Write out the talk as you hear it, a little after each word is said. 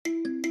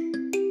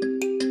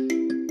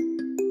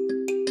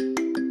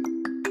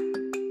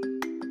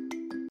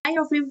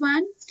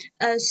everyone.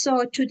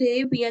 So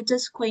today we are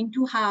just going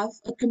to have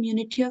a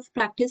community of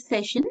practice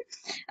session.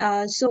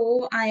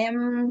 So I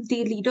am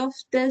the leader of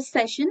this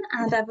session,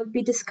 and I will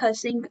be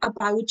discussing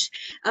about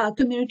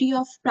community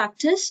of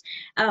practice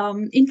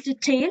in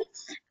detail.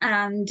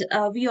 And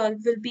we all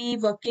will be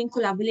working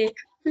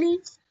collaboratively.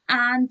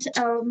 And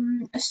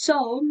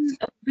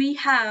we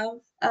have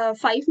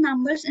five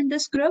members in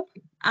this group.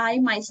 I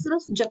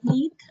myself,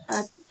 Japneet,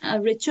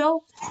 Richo,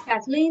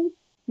 Kathleen,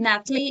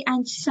 Natalie,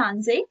 and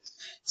Shanze.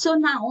 So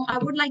now I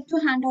would like to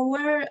hand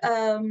over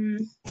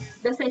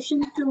the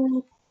session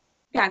to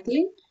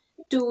Kathleen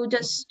to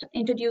just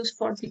introduce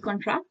for the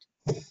contract.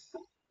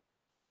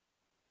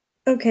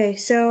 Okay,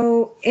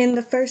 so in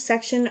the first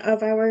section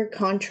of our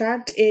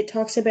contract, it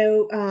talks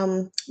about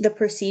the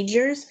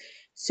procedures.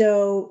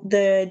 So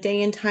the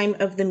day and time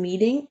of the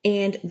meeting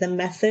and the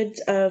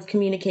methods of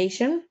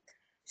communication.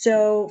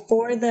 So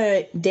for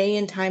the day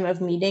and time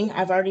of meeting,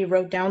 I've already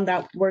wrote down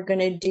that we're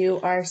going to do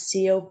our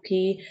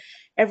COP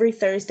every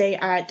Thursday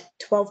at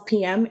 12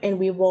 p.m. and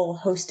we will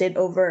host it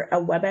over a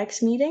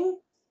WebEx meeting.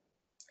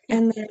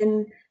 And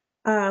then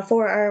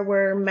for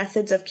our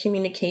methods of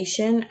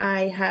communication,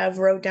 I have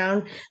wrote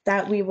down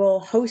that we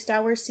will host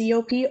our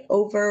COP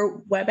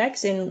over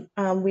WebEx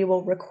and we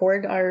will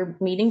record our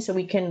meeting so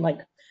we can like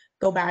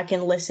go back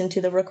and listen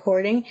to the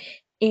recording.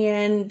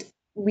 And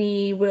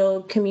we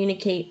will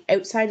communicate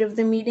outside of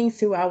the meeting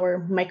through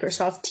our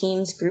Microsoft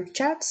Teams group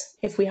chats.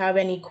 If we have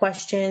any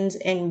questions,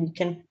 and we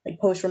can like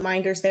post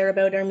reminders there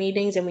about our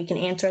meetings and we can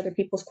answer other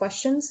people's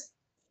questions.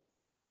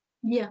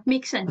 Yeah,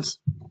 makes sense.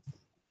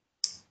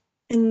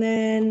 And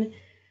then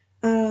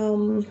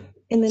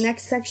in the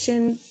next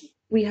section,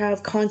 we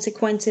have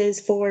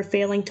consequences for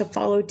failing to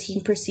follow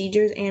team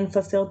procedures and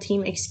fulfill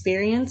team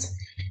experience.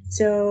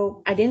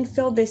 So I didn't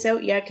fill this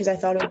out yet because I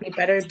thought it would be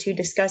better to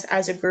discuss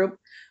as a group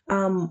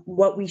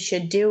what we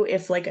should do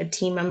if like a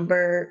team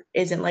member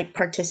isn't like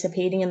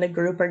participating in the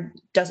group or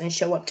doesn't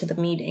show up to the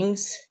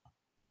meetings.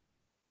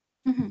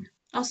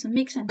 Awesome,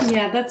 makes sense.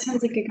 Yeah, that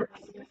sounds like a good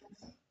idea.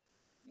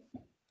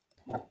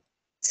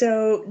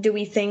 So do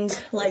we think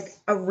like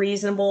a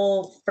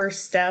reasonable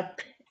first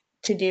step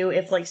to do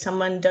if like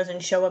someone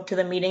doesn't show up to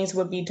the meetings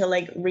would be to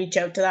like reach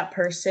out to that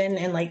person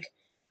and like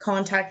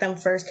contact them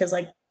first because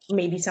like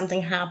maybe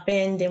something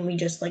happened and we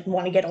just like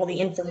want to get all the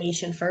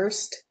information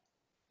first?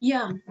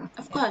 Yeah,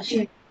 of course.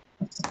 Yeah.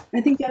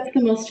 I think that's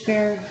the most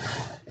fair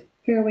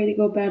way to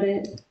go about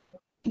it.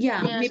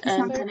 Yeah, Yes, maybe and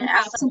someone can I have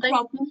ask some something?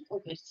 problem.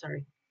 Okay,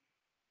 sorry.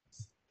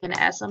 Can I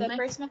ask something? The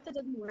first method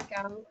doesn't work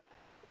out,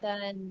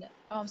 then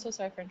I'm so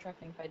sorry for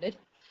interrupting if I did.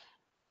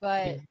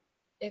 But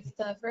if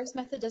the first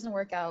method doesn't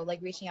work out,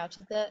 like reaching out to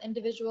the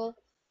individual,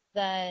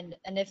 then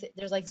and if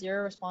there's like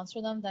zero response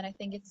from them, then I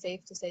think it's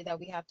safe to say that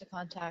we have to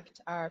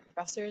contact our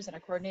professors and our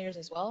coordinators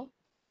as well.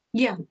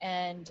 Yeah.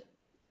 And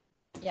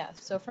yeah,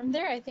 so from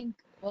there, I think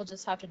we'll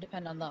just have to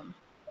depend on them.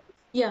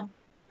 Yeah.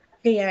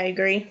 Yeah, I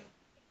agree.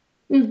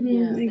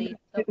 Mm-hmm.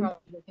 They'll probably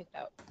get picked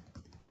out.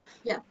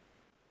 Yeah.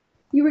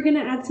 You were gonna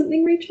add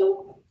something,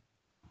 Rachel?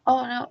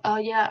 Oh no,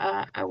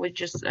 yeah, I was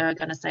just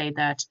gonna say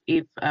that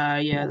if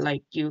yeah,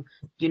 like you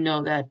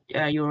know that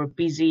you're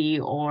busy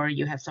or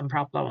you have some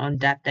problem on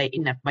that day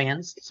in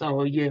advance,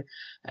 so you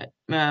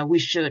we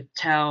should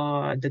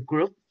tell the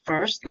group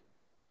first,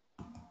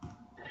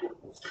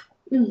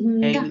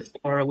 Mm-hmm.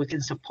 or we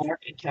can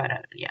support each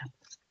other. Yeah.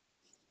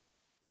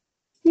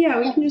 Yeah,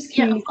 we can just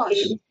Yeah, of communicate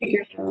course. and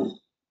figure it out.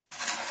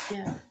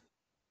 Yeah.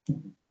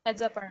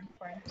 Heads up are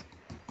important.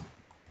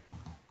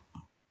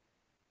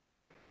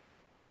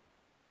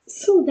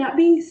 So that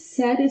being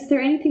said, is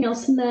there anything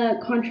else in the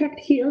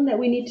contract, Caitlin, that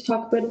we need to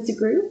talk about as a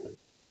group?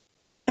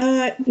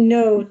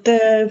 No,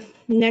 the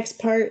next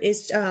part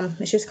is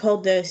it's just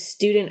called the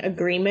student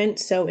agreement.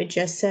 So it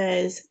just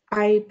says,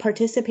 I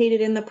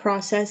participated in the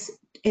process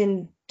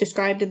and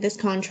described in this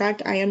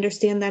contract. I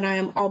understand that I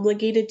am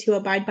obligated to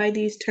abide by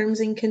these terms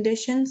and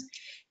conditions.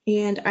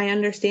 And I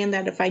understand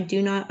that if I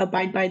do not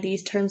abide by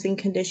these terms and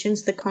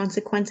conditions, the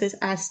consequences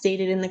as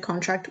stated in the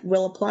contract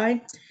will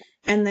apply.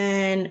 And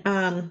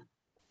then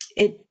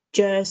it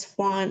just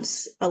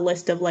wants a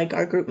list of like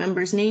our group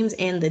members' names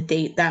and the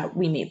date that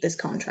we made this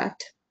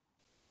contract.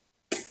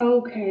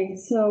 Okay,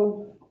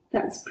 so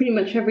that's pretty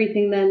much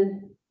everything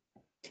then.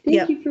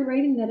 Thank you for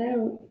writing that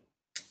out.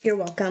 You're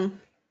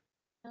welcome.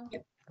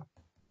 Yep.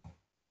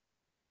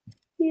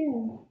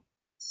 Yeah.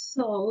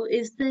 So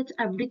is that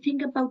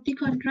everything about the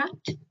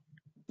contract?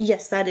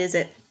 Yes, that is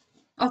it.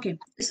 Okay,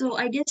 so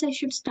I guess I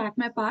should start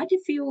my part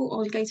if you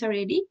all guys are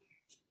ready.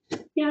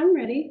 Yeah, I'm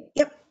ready.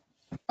 Yep.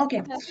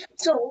 Okay,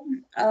 so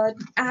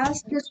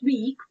as this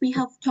week we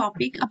have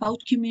topic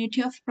about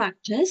community of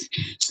practice.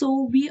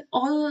 So we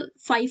all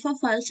five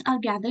of us are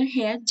gathered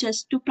here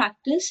just to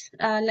practice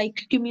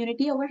like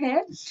community over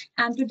here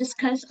and to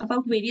discuss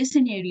about various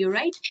scenario,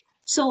 right?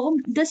 So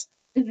this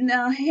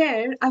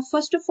here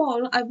first of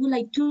all I would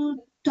like to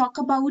talk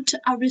about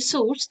a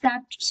resource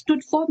that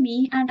stood for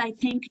me, and I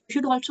think you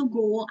should also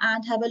go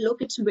and have a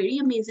look. It's a very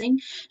amazing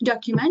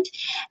document.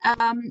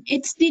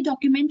 It's the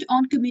document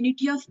on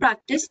community of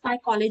practice by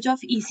College of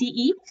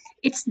ECE.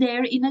 It's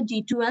there in a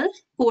D12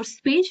 course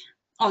page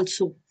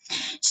also.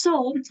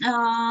 So,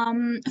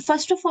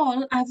 first of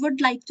all, I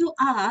would like to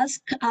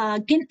ask,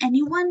 can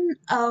anyone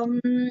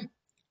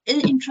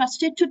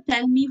interested to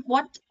tell me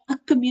what a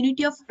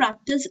community of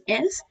practice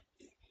is?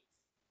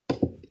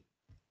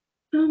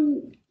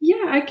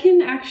 Yeah, I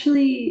can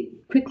actually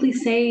quickly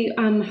say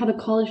how the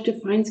college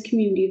defines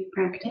community of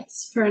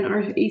practice for an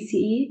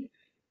RACE.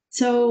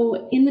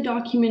 So in the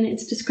document,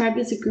 it's described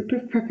as a group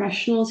of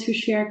professionals who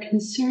share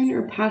concern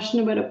or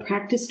passion about a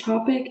practice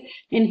topic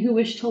and who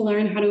wish to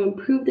learn how to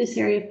improve this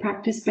area of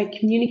practice by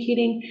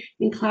communicating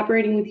and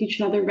collaborating with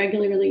each other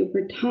regularly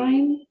over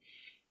time.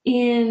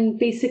 And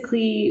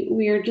basically,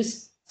 we are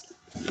just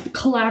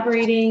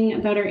collaborating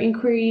about our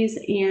inquiries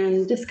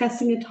and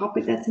discussing a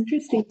topic that's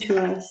interesting to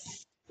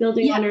us,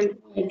 building on our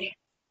knowledge.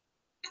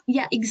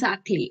 Yeah,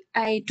 exactly.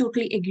 I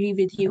totally agree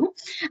with you.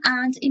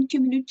 And in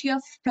community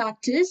of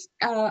practice,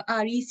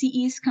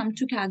 RECEs come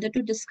together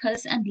to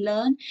discuss and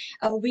learn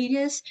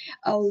various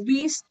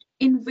ways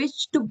in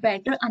which to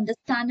better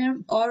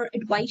understand or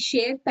advise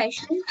shared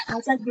passion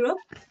as a group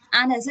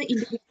and as an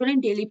individual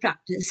in daily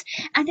practice.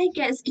 And I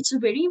guess it's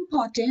very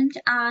important.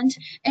 And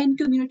in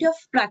community of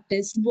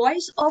practice,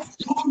 voice of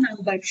each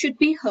member should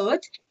be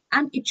heard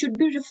and it should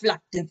be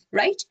reflective,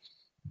 right?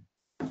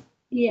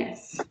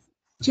 Yes.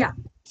 Yeah.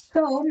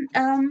 So,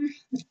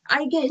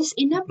 I guess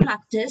in a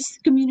practice,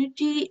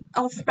 community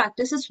of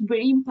practice is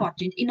very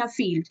important in a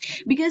field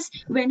because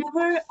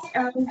whenever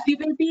we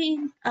will be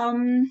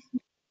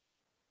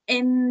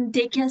in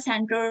daycare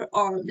center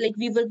or like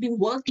we will be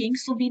working,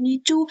 so we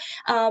need to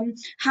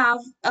have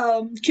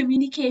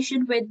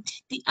communication with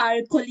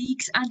our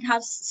colleagues and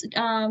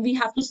we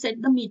have to set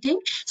the meeting.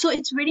 So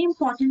it's very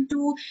important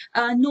to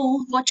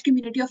know what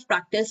community of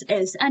practice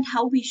is and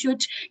how we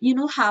should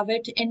have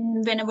it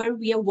in whenever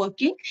we are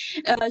working.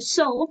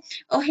 So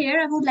here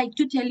I would like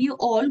to tell you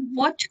all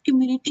what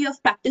community of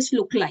practice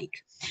look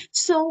like.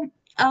 So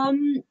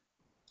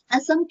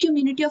some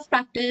community of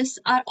practice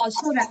are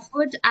also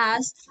referred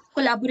as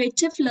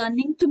collaborative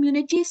learning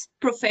communities,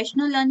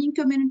 professional learning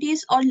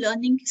communities, or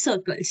learning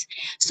circles.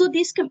 So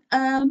these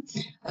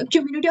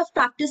community of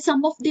practice,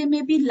 some of them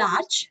may be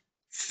large,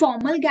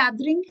 formal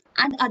gathering,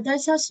 and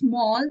others are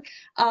small,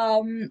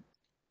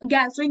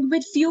 gathering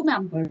with few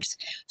members.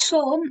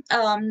 So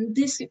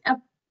this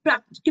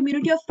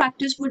community of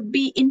practice would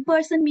be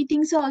in-person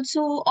meetings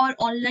also or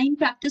online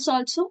practice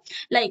also.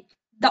 Like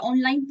the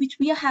online which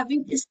we are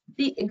having is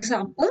the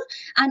example,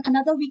 and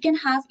another we can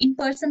have in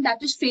person,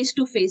 that is face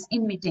to face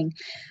in meeting.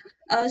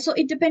 So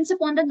it depends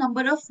upon the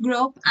number of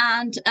group,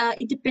 and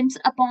it depends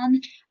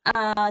upon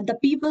the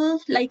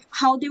people, like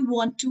how they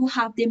want to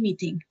have their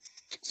meeting.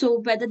 So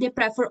whether they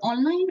prefer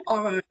online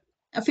or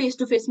a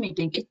face-to-face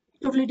meeting, it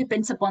totally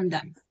depends upon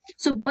them.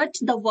 So, but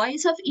the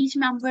voice of each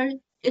member,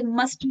 it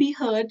must be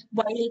heard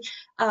while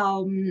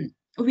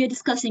we are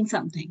discussing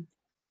something.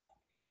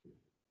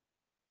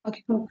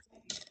 Okay.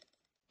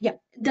 Yeah.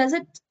 Does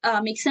it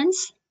make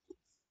sense?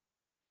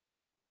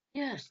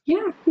 Yes.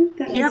 Yeah, I think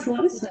that makes a lot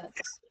of It sense.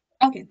 does.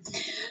 Okay.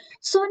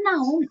 So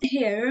now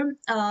here,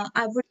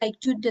 I would like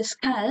to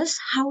discuss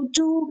how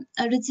to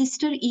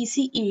register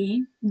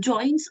ECE,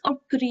 joins or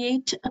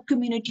create a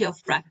community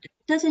of practice.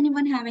 Does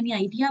anyone have any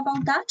idea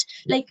about that?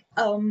 Like,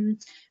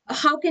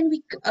 how can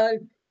we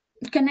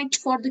connect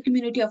for the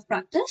community of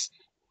practice?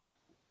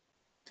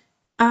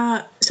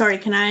 Sorry,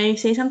 can I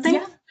say something?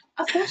 Yeah,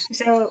 of course.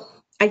 So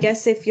I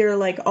guess if you're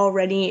like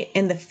already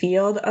in the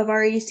field of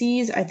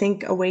RECs, I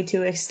think a way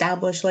to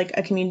establish like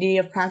a community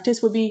of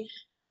practice would be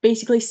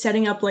basically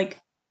setting up like,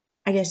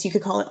 I guess you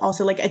could call it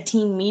also like a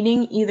team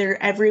meeting either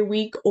every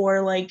week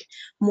or like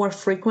more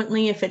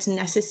frequently if it's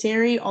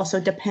necessary, also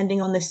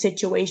depending on the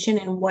situation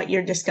and what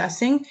you're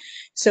discussing.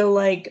 So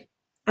like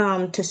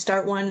to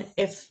start one,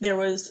 if there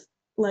was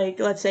like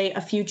let's say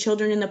a few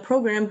children in the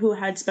program who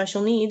had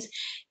special needs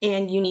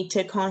and you need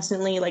to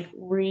constantly like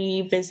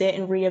revisit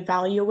and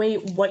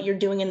reevaluate what you're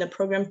doing in the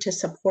program to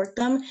support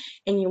them,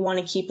 and you want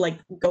to keep like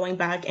going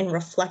back and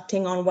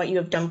reflecting on what you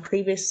have done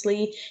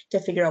previously to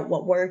figure out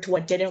what worked,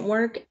 what didn't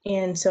work.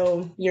 And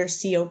so your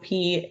COP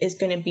is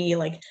going to be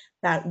like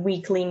that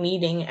weekly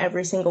meeting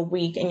every single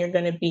week, and you're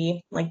going to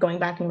be like going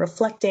back and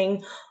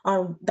reflecting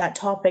on that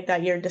topic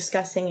that you're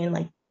discussing and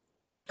like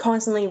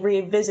constantly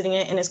revisiting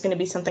it, and it's going to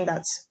be something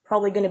that's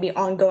probably going to be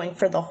ongoing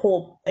for the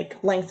whole like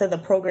length of the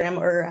program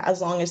or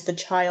as long as the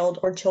child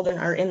or children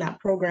are in that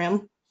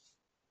program.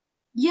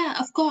 Yeah,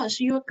 of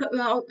course, you're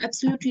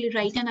absolutely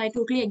right, and I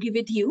totally agree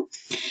with you.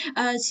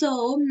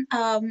 According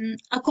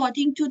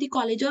to the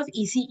College of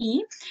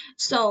ECE,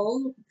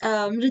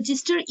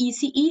 register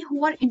ECE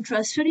who are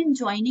interested in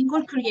joining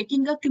or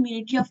creating a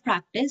community of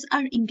practice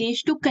are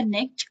engaged to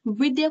connect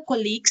with their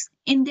colleagues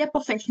in their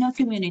professional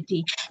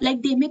community.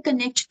 Like they may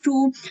connect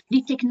to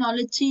the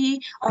technology,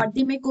 or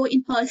they may go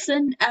in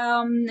person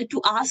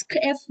to ask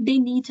if they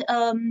need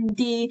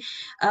the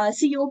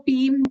COP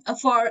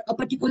for a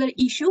particular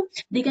issue.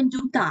 They can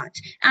do that,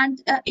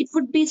 and it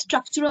would be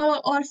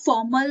structural or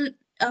formal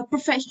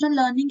professional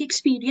learning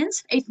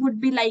experience. It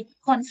would be like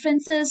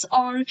conferences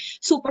or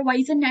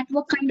supervisor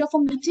network kind of a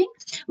meeting,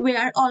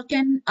 where all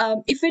can,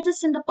 if it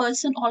is in the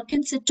person, all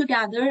can sit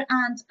together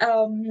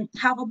and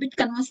have a bit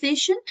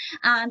conversation.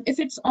 And if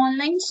it's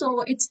online,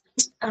 so it's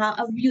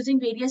using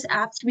various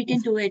apps, we can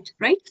do it,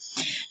 right?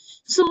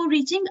 So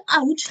reaching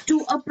out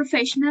to a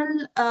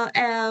professional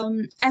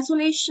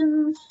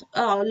isolation,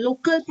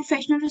 local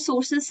professional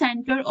resources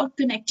center, or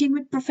connecting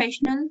with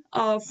professional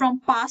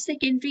from past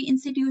secondary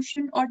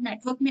institution or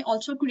network may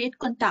also create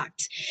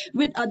contacts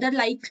with other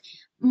like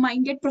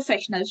minded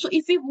professionals. So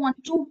if we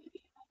want to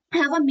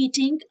have a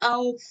meeting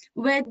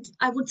with,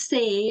 I would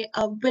say,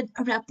 with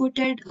a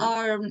reputed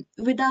or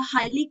with a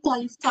highly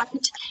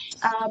qualified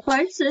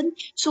person,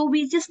 so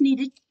we just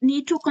need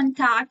to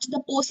contact the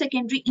post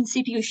secondary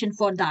institution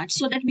for that,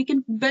 so that we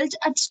can build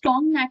a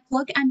strong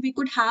network, and we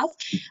could have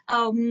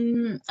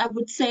I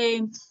would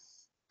say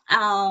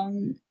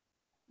um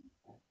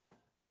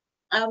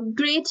a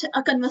great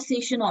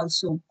conversation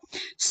also.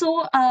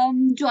 So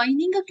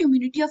joining a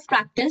community of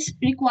practice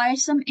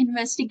requires some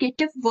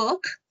investigative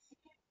work,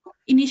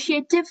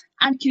 initiative,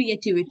 and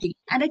creativity,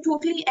 and I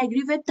totally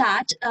agree with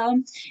that.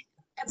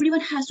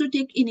 Everyone has to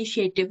take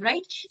initiative,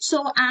 right?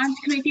 So, and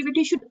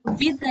creativity should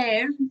be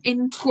there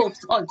in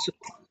co-ops also.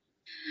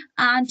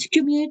 And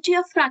community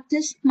of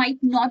practice might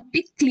not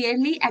be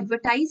clearly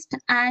advertised,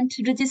 and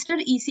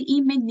registered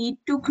ECE may need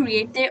to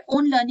create their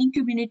own learning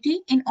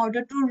community in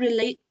order to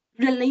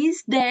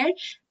release their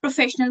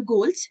professional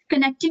goals,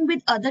 connecting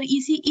with other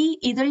ECE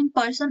either in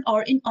person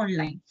or in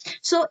online.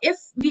 So if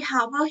we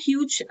have a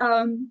huge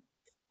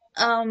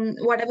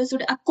whatever, so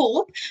a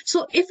cope,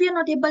 so if we are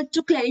not able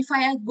to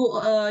clarify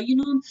our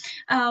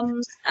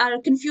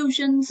our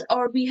confusions,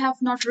 or we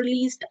have not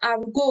released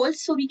our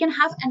goals, so we can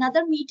have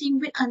another meeting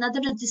with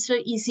another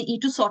registered ECE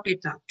to sort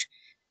it out.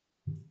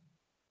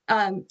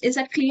 Is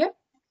that clear?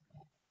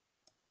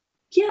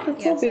 Yeah,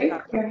 that's all Yes, I very got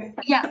it. clear.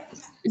 Yeah.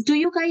 Do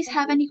you guys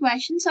have any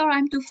questions, or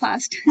I'm too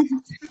fast?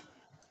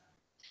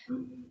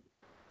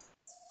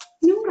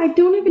 No, I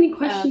don't have any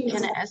questions.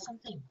 Can I ask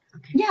something?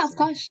 Okay. Yeah, of sorry.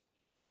 course.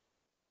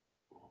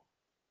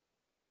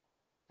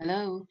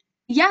 Hello.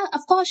 Yeah,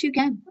 of course you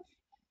can.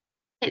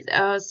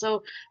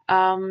 So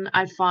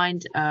I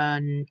find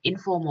an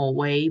informal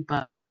way,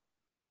 but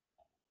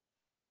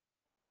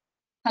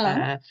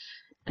Hello.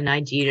 an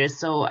idea.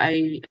 So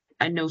I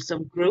know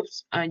some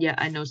groups. Yeah,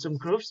 I know some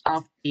groups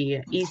of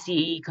the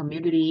ECE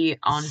community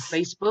on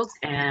Facebook,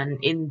 and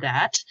in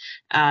that,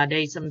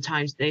 they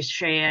sometimes they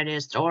share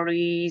their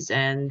stories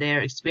and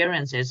their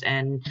experiences,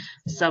 and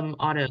some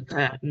other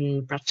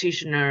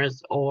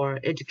practitioners or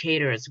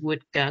educators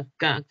would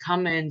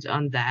comment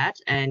on that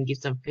and give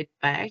some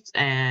feedbacks,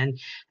 and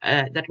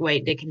that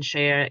way they can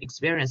share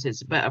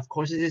experiences. But of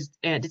course,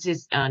 this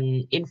is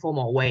an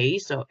informal way.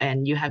 So,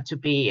 and you have to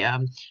be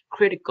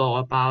critical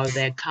about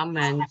their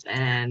comments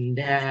and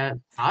their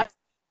thoughts.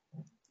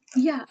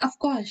 Yeah, of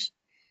course.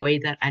 Way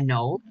that I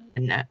know,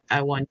 and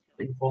I want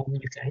to inform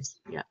you guys.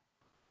 Yeah.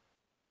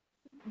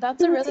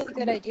 That's a really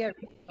good idea.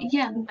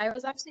 Yeah. I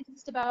was actually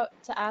just about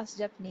to ask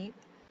Japneet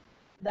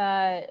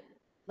that,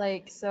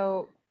 like,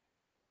 so,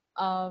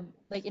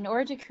 like, in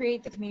order to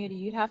create the community,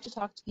 you'd have to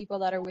talk to people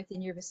that are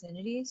within your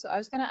vicinity. So I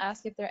was gonna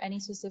ask if there are any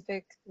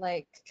specific,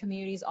 like,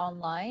 communities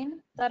online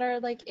that are,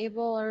 like,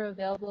 able or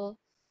available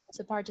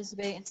to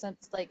participate in such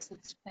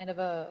kind of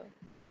a,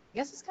 I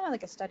guess it's kind of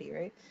like a study,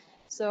 right?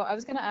 So I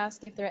was gonna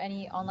ask if there are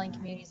any online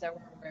communities that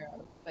we're aware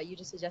of, but you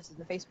just suggested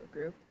the Facebook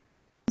group.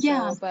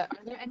 Yeah. So, but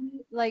are there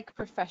any like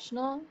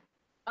professional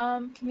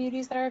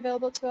communities that are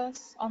available to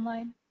us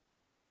online?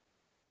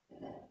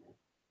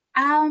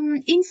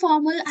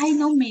 Informal, I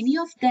know many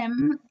of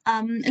them.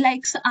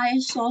 Like I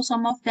saw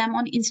some of them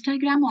on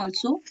Instagram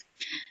also.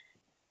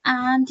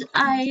 And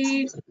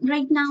I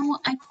right now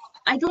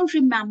I don't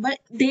remember.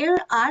 There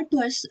are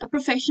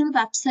professional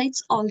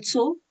websites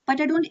also, but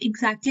I don't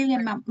exactly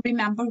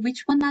remember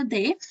which one are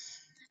they.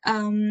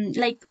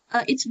 Like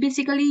it's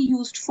basically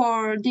used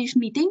for these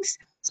meetings,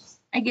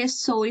 I guess.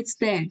 So it's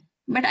there,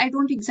 but I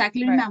don't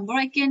exactly Right. remember.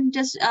 I can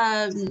just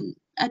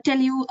tell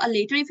you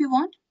later if you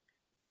want.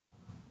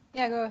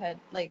 Yeah, go ahead.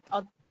 Like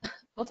I'll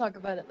we'll talk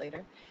about it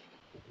later.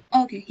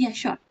 Okay, yeah,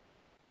 sure.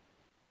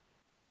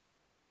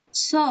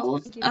 So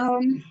Thank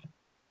you.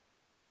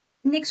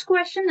 next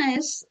question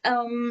is,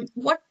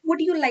 what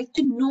would you like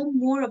to know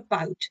more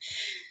about?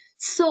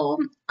 So,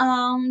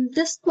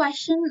 this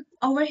question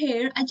over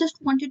here, I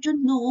just wanted to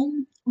know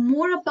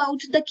more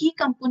about the key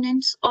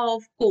components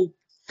of COPE.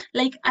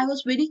 Like, I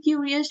was very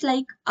curious,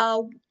 like,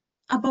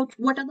 about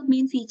what are the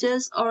main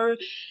features or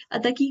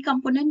the key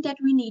component that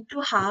we need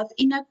to have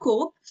in a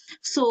COPE.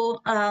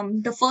 So,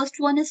 the first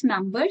one is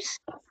members.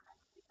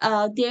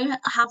 There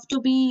have to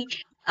be,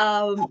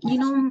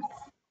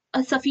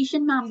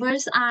 sufficient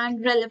members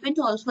and relevant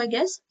also, I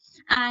guess.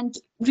 And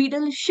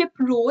leadership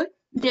role,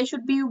 there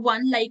should be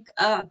one, like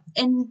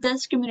in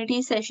this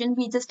community session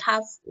we just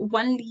have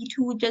one lead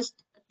who just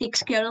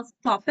takes care of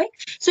topic.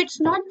 So it's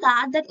not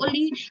that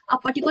only a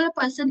particular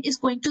person is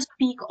going to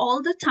speak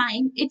all the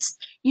time. It's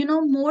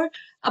more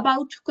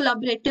about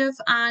collaborative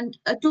and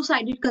a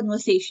two-sided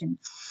conversation.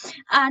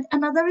 And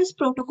another is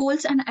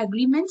protocols and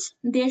agreements.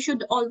 There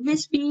should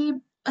always be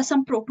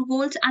some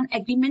protocols and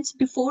agreements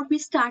before we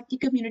start the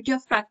community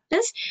of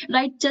practice,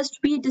 right? Just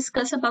we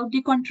discuss about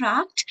the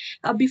contract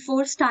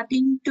before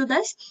starting to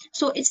this.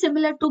 So it's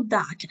similar to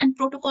that. And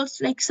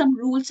protocols, like some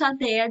rules are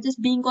there,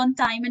 just being on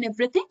time and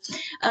everything.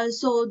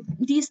 So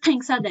these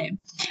things are there.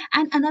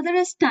 And another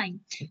is time.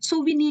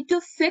 So we need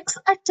to fix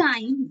a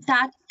time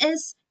that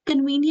is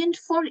convenient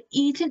for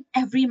each and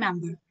every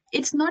member.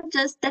 It's not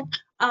just that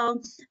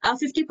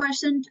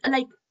 50%,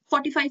 like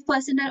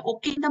 45% are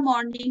okay in the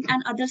morning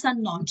and others are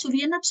not. So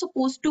we are not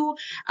supposed to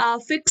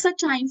fix a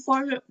time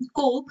for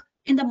coke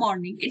in the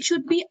morning. It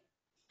should be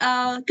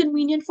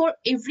convenient for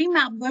every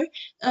member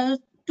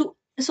to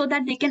so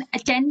that they can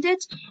attend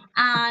it,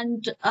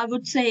 and I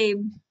would say,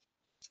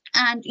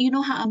 and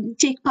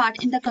take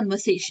part in the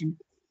conversation.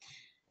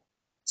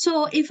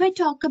 So if I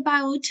talk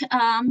about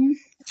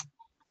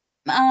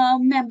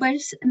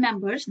members,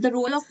 the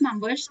role of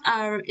members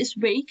is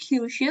very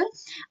crucial,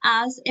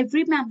 as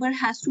every member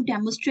has to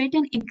demonstrate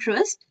an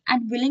interest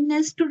and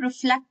willingness to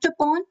reflect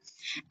upon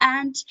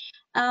and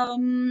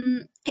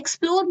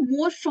explore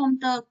more from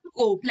the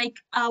scope, like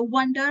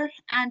wonder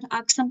and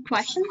ask some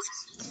questions.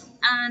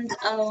 And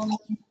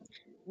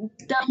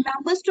the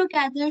members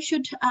together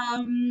should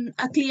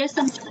clear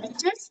some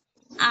challenges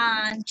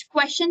and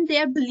question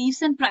their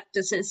beliefs and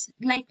practices.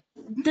 Like,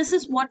 this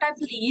is what I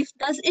believe.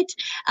 Does it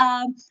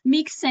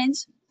make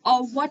sense?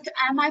 Or what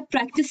am I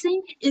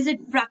practicing? Is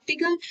it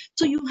practical?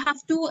 So you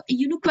have to,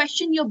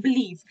 question your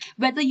belief,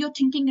 whether you're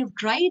thinking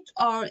it right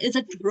or is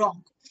it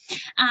wrong.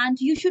 And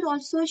you should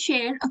also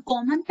share a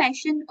common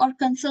passion or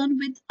concern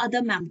with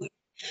other members.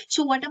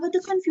 So whatever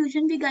the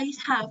confusion we guys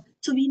have,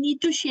 so we need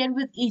to share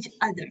with each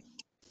other,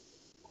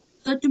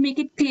 so to make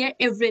it clear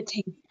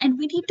everything. And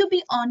we need to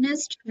be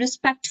honest,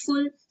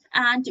 respectful,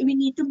 and we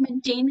need to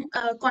maintain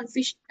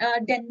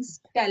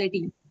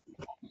confidentiality.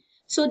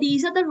 So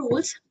these are the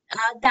roles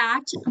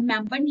that a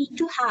member need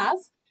to have.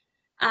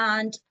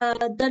 And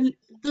the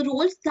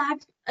roles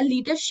that a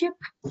leader should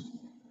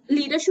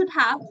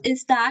have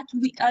is that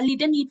a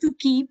leader need to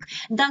keep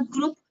the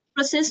group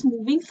process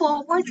moving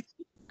forward.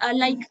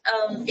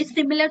 It's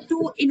similar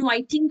to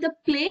inviting the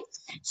play.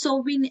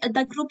 So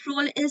the group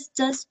role is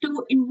just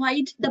to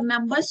invite the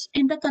members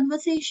in the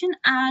conversation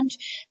and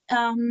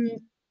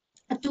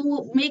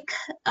to make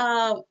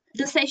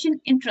the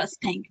session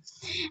interesting,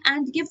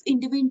 and give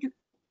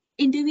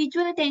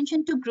individual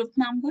attention to group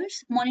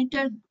members,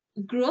 monitor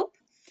group.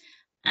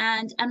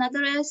 And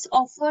another is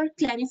offer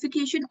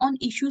clarification on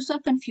issues or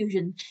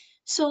confusion,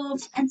 so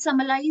and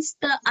summarize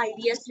the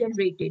ideas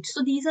generated.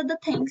 So these are the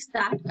things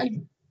that a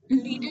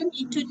leader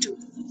need to do.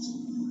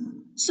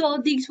 So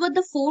these were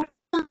the four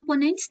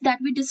components that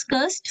we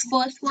discussed.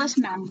 First was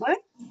member,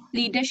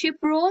 leadership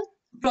role,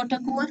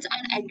 protocols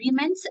and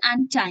agreements,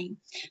 and time.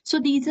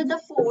 So these are the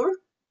four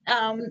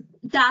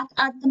that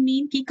are the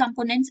main key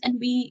components,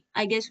 and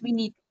I guess we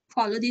need to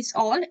follow these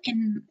all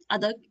in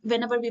other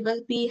whenever we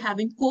will be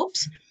having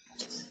COPs.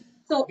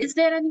 So is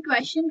there any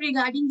question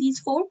regarding these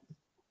four?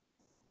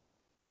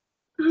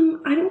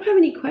 I don't have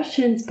any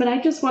questions, but I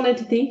just wanted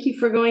to thank you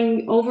for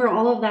going over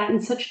all of that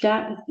in such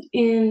depth.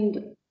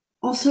 And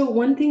also,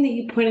 one thing that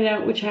you pointed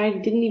out, which I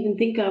didn't even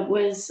think of,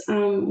 was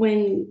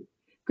when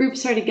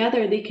groups are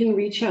together, they can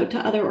reach out to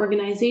other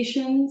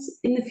organizations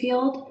in the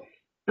field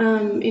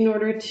in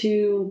order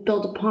to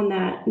build upon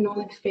that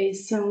knowledge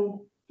base.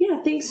 So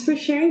yeah, thanks for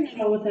sharing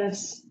that all with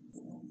us.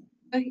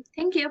 Okay,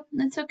 thank you.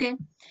 That's okay.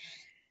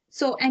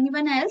 So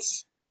anyone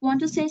else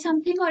want to say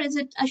something, or is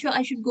it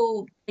I should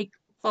go like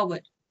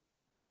forward?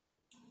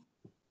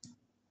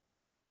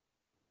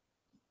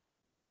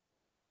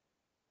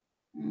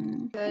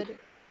 Good.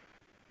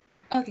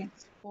 Okay.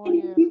 For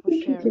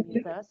sharing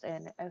with us,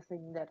 and I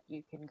think that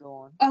you can go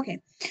on. Okay.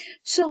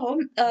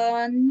 So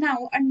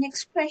now our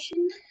next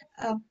question.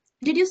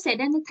 Did you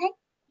said anything?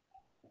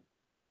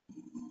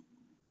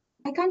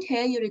 I can't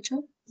hear you,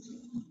 Richard.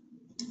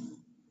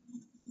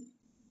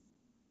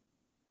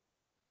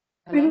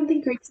 I don't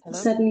think Grace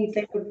said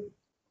anything.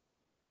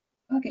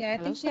 Okay. Yeah, I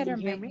Hello, think she had her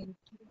can you hear mic. me?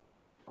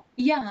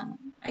 Yeah,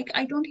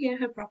 I don't hear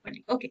her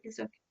properly. Okay, it's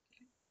okay.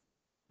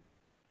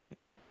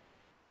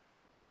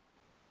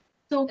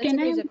 So It's can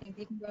okay, I? Japneet,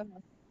 you can go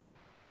ahead.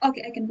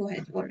 Okay, I can go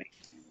ahead. All right.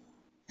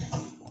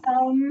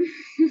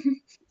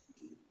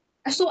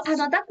 So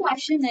another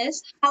question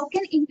is, how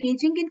can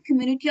engaging in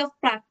community of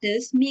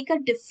practice make a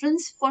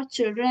difference for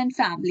children and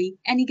family?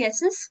 Any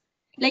guesses?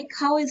 Like,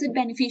 how is it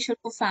beneficial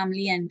for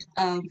family and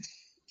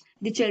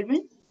the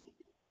children?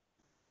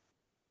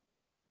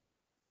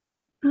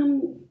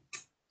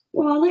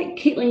 Well, I'll let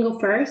Caitlin go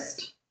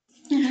first.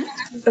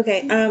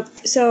 Okay,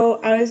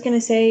 so I was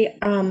gonna say,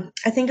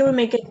 I think it would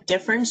make a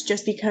difference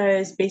just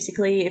because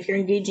basically if you're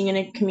engaging in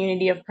a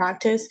community of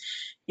practice,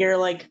 you're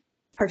like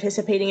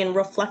participating in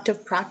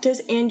reflective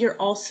practice and you're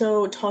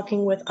also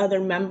talking with other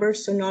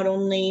members. So not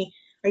only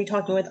are you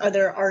talking with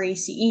other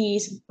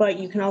RACEs, but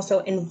you can also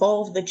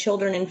involve the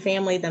children and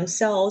family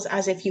themselves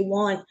as if you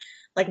want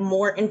like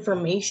more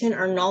information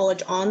or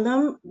knowledge on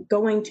them,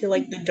 going to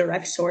like the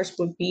direct source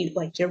would be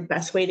like your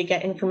best way to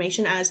get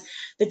information, as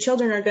the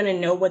children are going to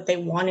know what they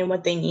want and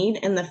what they need,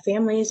 and the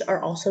families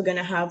are also going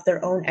to have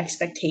their own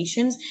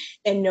expectations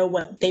and know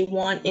what they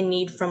want and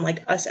need from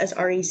like us as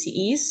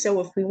RACEs. So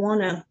if we want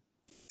to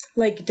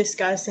like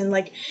discuss and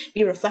like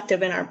be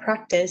reflective in our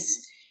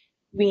practice,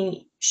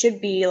 we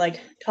should be like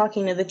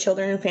talking to the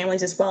children and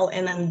families as well.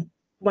 And then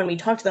when we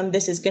talk to them,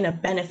 this is going to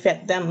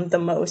benefit them the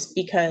most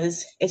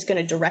because it's going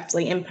to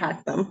directly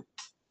impact them.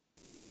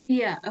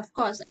 Yeah, of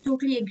course. I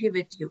totally agree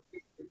with you.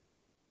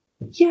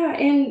 Yeah,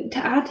 and to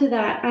add to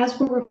that, as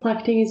we're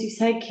reflecting, as you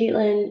said,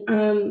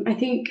 Caitlin, I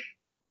think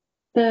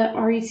the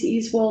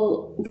RECs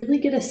will really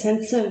get a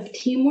sense of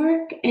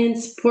teamwork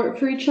and support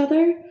for each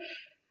other,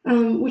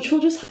 which will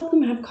just help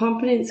them have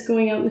confidence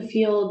going out in the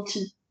field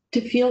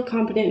to feel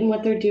confident in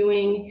what they're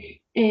doing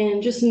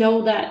and just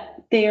know that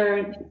they're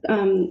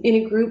in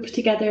a group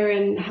together,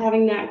 and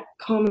having that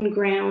common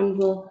ground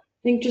will,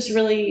 I think, just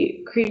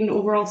really create an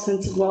overall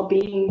sense of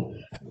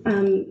well-being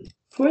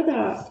for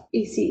the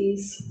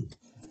ACEs.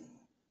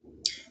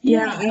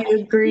 Yeah, I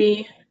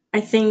agree.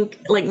 I think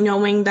like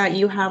knowing that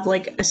you have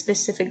like a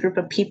specific group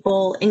of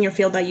people in your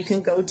field that you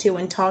can go to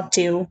and talk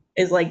to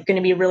is like going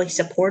to be really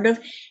supportive.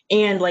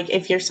 And like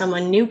if you're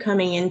someone new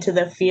coming into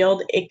the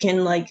field, it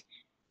can like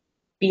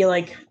be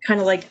like kind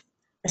of like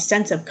a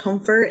sense of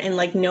comfort and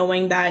like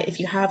knowing that if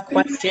you have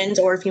questions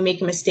or if you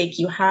make a mistake,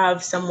 you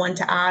have someone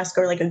to ask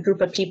or like a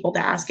group of people to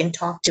ask and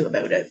talk to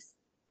about it.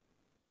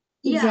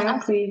 Yeah,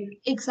 Exactly.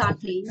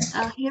 exactly.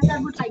 Here I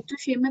would like to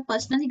share my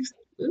personal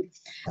example.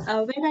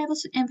 When I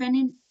was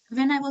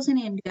when I was in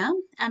India,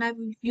 and I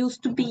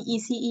used to be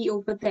ECE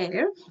over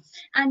there,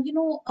 and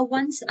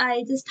once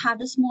I just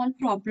had a small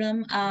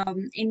problem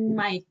in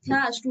my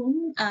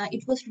classroom.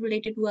 It was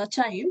related to a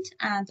child,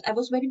 and I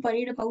was very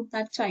worried about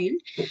that child.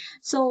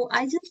 So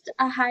I just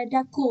had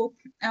a cope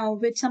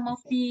with some of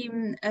the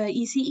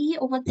ECE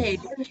over there,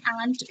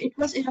 and it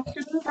was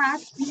irrefutable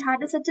that we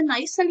had such a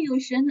nice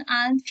solution,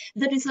 and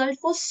the result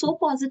was so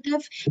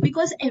positive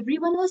because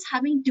everyone was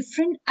having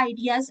different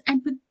ideas,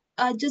 and we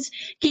just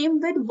came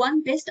with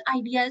one best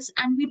ideas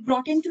and we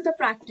brought into the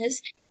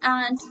practice.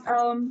 And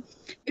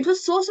it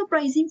was so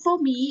surprising for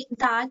me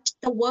that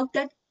the work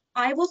that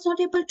I was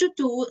not able to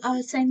do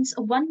since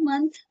 1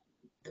 month,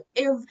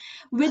 if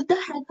with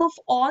the help of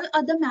all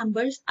other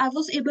members, I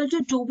was able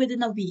to do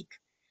within a week.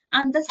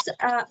 And that's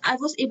I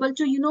was able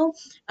to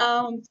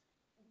um,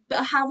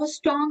 have a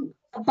strong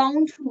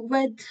bound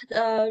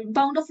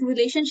of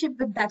relationship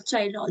with that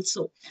child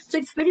also. So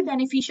it's very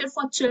beneficial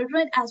for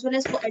children as well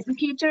as for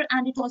educator,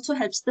 and it also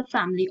helps the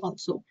family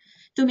also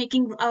to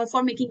making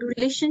for making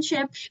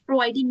relationship,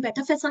 providing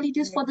better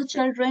facilities for the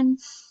children.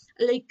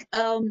 Like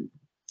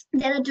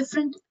there are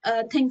different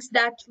things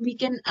that we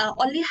can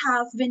only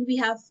have when we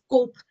have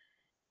cope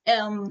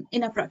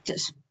in a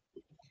practice.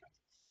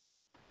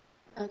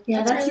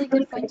 Yeah, That's a that's really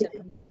good point,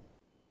 Tiffany.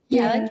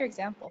 Yeah, I yeah. liked your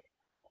example.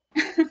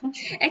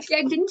 Actually,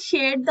 I didn't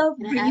share the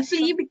Can I ask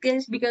briefly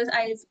some? because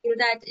I feel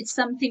that it's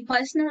something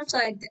personal. So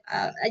I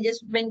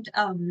just went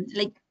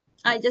like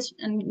I just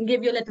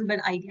gave you a little bit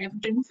idea. I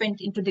didn't went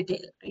into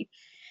detail, right?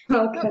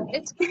 No, Okay.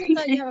 it's cool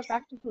that you have a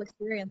practical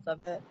experience of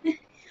it.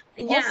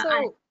 Yeah.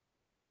 Also,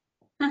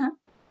 Uh-huh.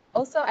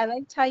 Also, I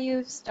liked how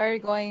you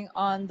started going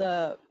on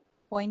the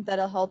point that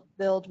it'll help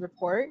build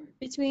rapport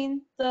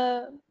between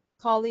the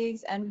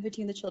colleagues and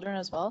between the children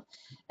as well.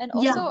 And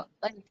Yeah. also,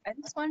 like, I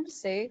just wanted to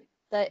say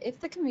that if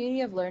the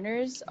community of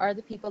learners are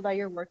the people that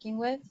you're working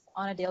with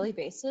on a daily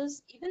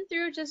basis, even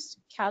through just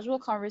casual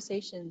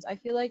conversations, I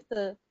feel like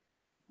the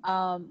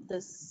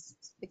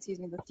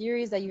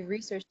theories that you've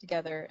researched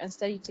together and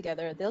studied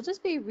together, they'll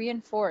just be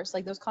reinforced.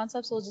 Like those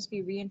concepts will just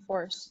be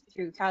reinforced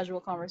through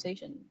casual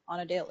conversation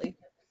on a daily.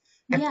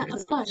 Yeah.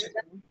 Of course.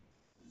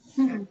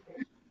 Mhm.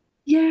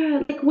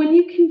 Yeah, like when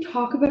you can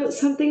talk about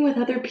something with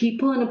other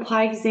people and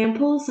apply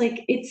examples,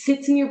 like it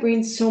sits in your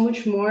brain so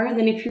much more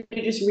than if you were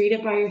to just read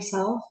it by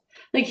yourself.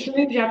 Like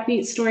hearing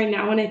Japneet's story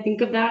now, when I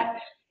think of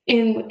that,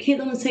 and what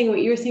Caitlin was saying,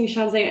 what you were saying,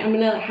 Sean's like, I'm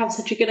gonna have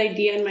such a good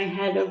idea in my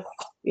head of,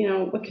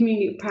 what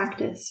community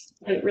practice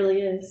it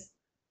really is.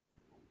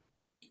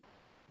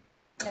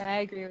 Yeah, I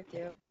agree with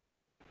you.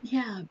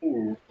 Yeah.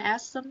 Yeah.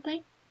 Ask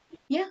something?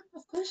 Yeah.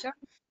 Of course. Sure.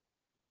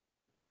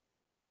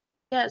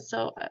 Yeah,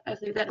 so I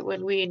think that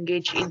when we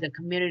engage in the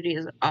community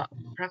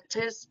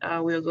practice,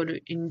 we are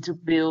going to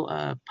build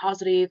a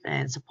positive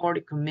and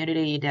supportive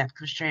community that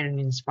can share and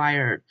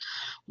inspire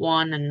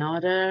one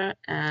another.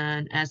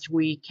 And as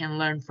we can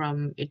learn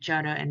from each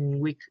other and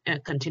we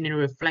continue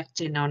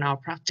reflecting on our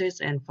practice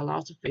and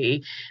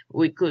philosophy,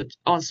 we could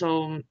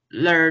also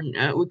learn,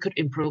 we could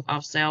improve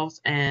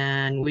ourselves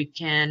and we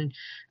can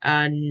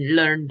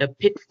learn the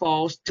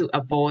pitfalls to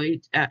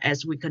avoid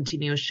as we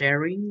continue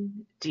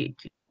sharing.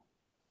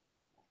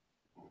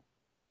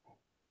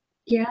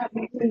 Yeah,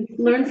 we can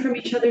learn from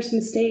each other's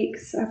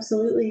mistakes.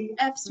 Absolutely.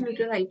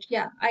 Absolutely right.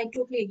 Yeah, I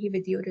totally agree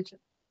with you, Richard.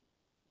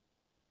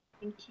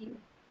 Thank you.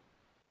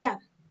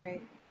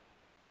 Right.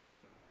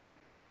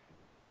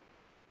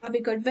 Are we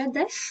good with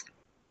this?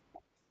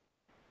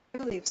 I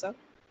believe so.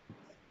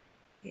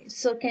 Okay,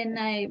 so can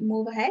I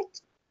move ahead?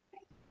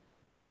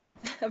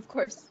 Of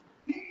course.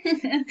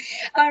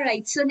 All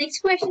right. So next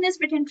question is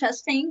bit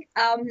interesting.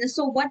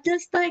 So what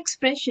does the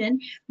expression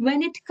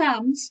 "when it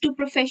comes to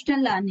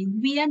professional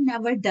learning, we are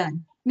never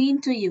done"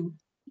 mean to you?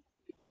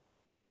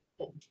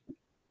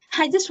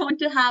 I just want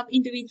to have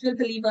individual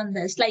belief on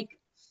this. Like,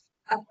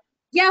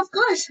 yeah, of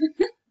course.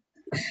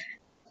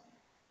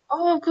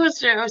 Oh, of course.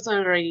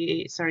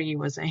 Sorry, you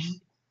were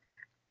saying.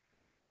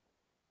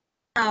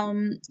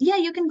 Yeah,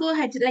 you can go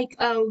ahead. Like,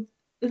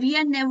 we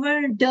are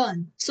never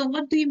done. So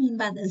what do you mean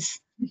by this?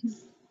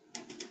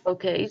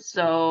 Okay,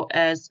 so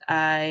as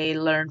I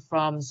learned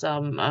from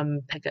some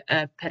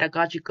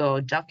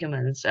pedagogical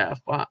documents of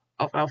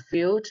our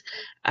field,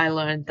 I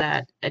learned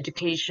that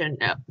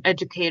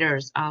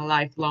educators are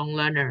lifelong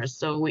learners.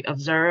 So we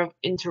observe,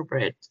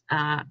 interpret,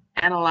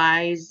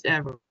 analyze,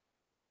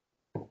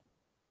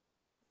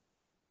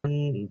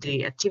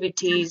 the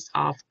activities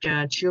of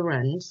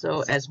children.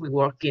 So as we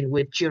working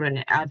with children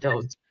and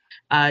adults,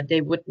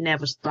 they would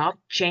never stop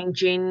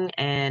changing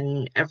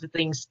and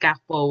everything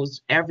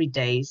scaffolds every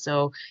day.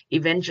 So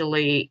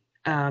eventually,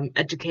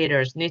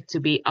 educators need to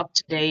be up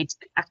to date,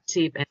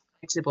 active, and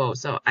flexible.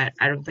 So I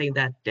don't think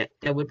that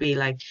there would be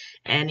like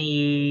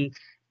any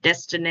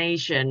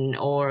destination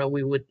or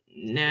we would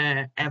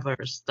ever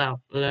stop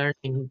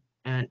learning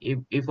and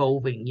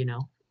evolving, you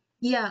know.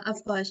 Yeah,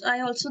 of course.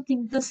 I also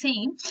think the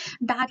same,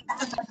 that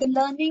the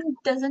learning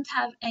doesn't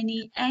have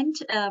any end,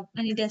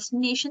 any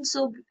destination.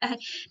 So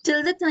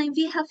till the time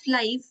we have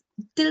life,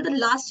 till the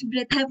last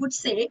breath, I would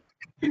say,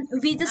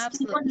 we just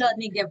keep on Absolutely.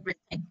 learning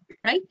everything,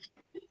 right?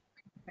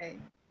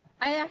 Right.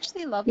 I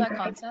actually love that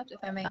concept, if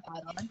I may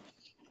add on.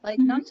 Like,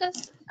 Mhm. not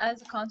just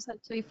as a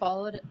concept to be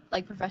followed,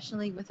 like,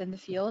 professionally within the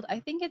field. I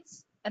think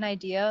it's an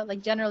idea,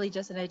 like, generally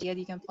just an idea that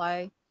you can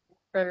apply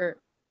for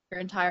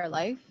your entire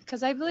life.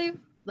 Because I believe,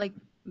 like,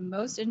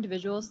 most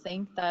individuals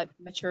think that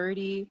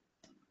maturity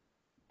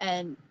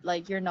and,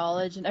 like, your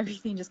knowledge and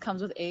everything just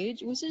comes with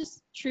age, which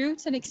is true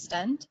to an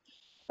extent.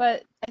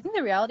 But I think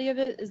the reality of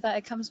it is that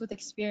it comes with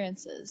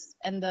experiences.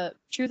 And the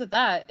truth of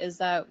that is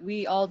that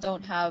we all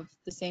don't have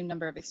the same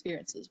number of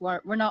experiences.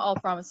 We're not all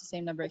promised the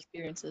same number of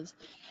experiences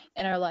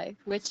in our life,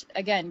 which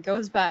again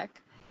goes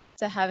back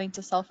to having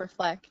to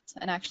self-reflect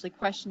and actually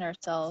question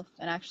ourselves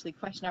and actually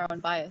question our own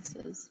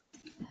biases.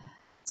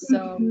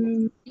 So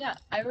Mhm. yeah,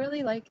 I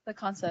really like the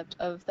concept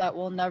of that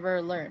we'll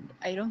never learn.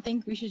 I don't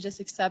think we should just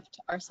accept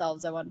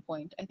ourselves at one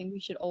point. I think we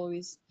should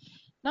always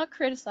not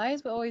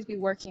criticize, but always be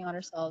working on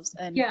ourselves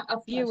and Yeah,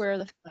 of be course. aware of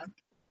the fact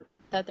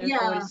that there's Yeah,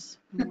 always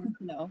more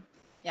to know.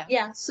 Yeah.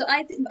 yeah. So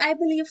I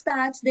believe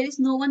that there is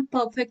no one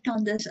perfect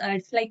on this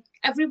earth. Like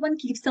everyone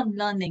keeps on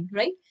learning,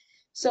 right?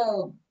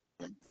 So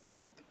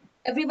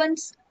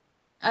everyone's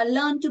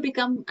learn to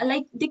become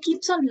like they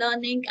keeps on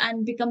learning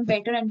and become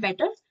better and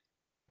better.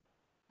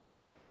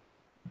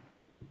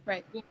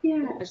 Right.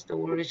 Yeah, Because the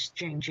world is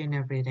changing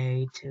every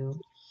day too.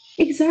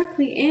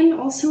 exactly. And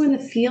also in the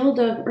field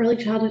of early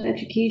childhood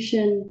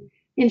education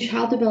and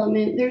child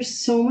development,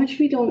 there's so much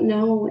we don't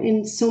know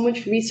and so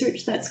much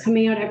research that's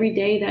coming out every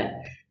day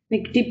that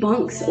like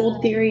debunks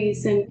old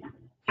theories and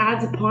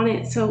adds upon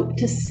it. So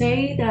to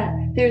say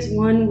that there's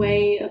one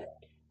way of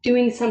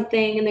doing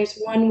something and there's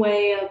one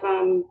way of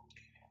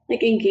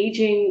like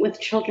engaging with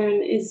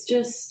children is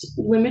just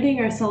limiting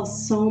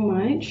ourselves so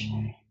much.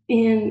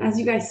 And as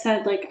you guys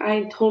said, like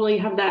I totally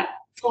have that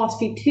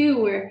philosophy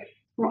too, where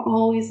we're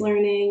always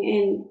learning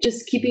and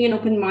just keeping an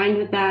open mind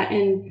with that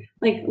and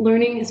like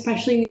learning,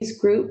 especially in these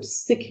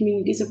groups, the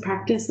communities of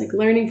practice, like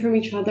learning from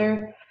each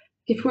other.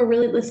 If we're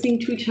really listening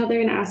to each other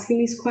and asking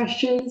these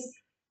questions,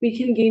 we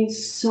can gain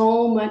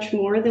so much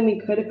more than we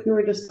could if we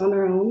were just on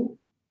our own.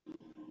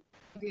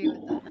 Agree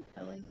with that,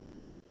 Ellie.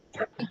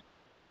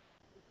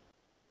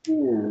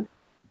 Yeah.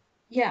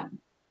 Yeah.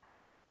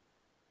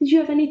 Did you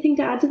have anything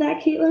to add to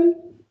that, Caitlin?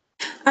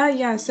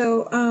 Yeah,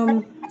 so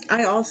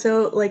I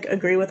also like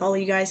agree with all of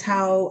you guys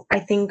how I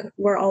think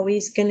we're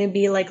always going to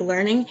be like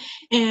learning,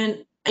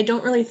 and I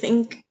don't really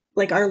think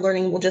like our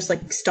learning will just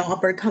like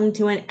stop or come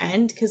to an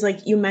end, because like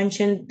you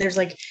mentioned there's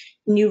like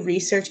new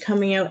research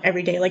coming out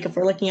every day. Like if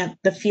we're looking at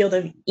the field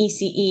of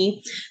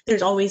ECE,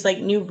 there's always like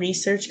new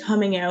research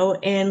coming out,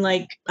 and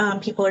like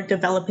people are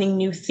developing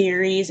new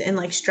theories and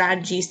like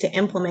strategies to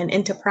implement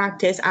into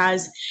practice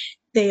as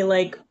they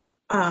like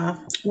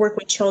work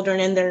with children.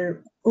 And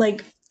they're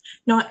like,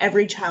 not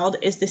every child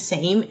is the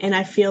same, and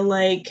I feel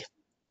like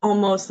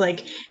almost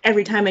like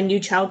every time a new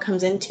child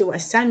comes into a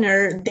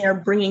center, they're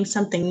bringing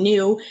something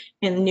new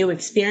and new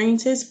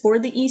experiences for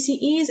the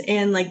ECEs,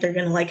 and like they're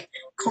going to like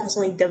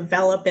constantly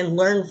develop and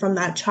learn from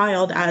that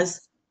child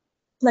as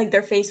like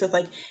they're faced with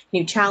like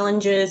new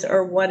challenges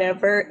or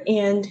whatever.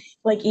 And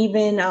like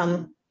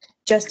even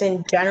just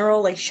in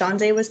general, like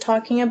Shanze was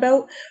talking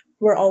about,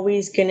 we're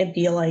always going to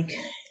be like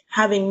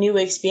having new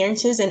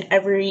experiences, and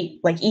every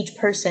like each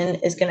person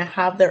is going to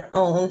have their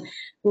own,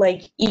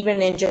 like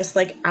even in just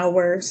like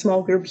our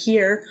small group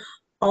here,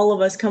 all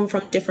of us come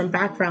from different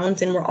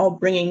backgrounds, and we're all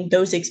bringing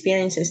those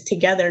experiences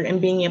together and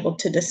being able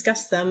to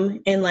discuss them.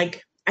 And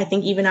like I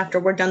think even after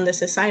we're done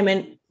this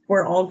assignment,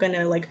 we're all going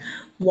to like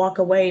walk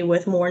away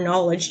with more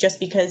knowledge just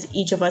because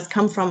each of us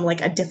come from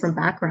like a different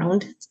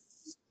background.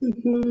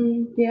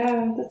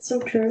 Yeah, that's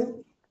so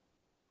true.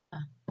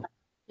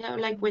 Yeah,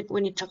 like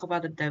when you talk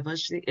about the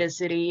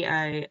diversity,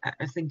 I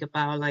think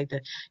about like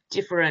the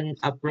different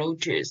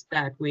approaches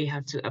that we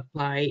have to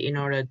apply in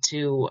order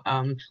to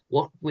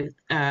work with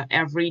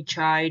every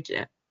child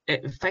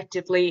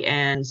effectively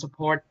and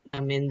support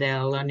them in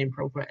their learning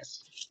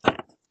progress.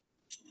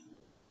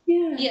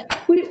 Yeah. Yeah.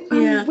 What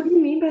do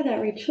you mean by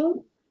that,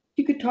 Rachel?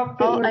 You could talk a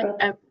bit more about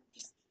that.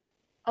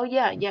 Oh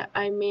yeah.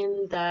 I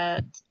mean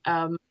that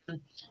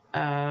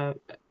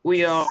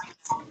we are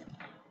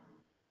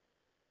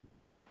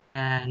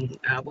and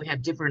we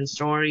have different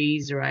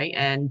stories, right,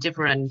 and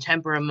different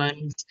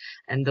temperaments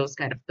and those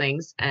kind of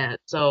things. And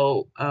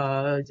so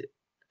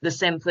the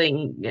same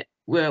thing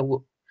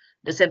well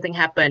the same thing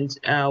happened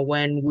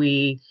when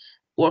we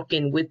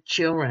working with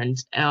children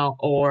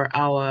or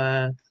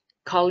our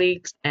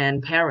colleagues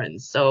and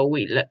parents. So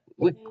we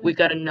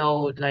got to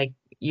know, like,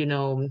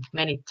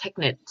 many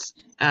techniques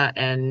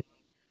and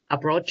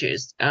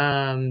approaches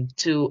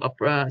to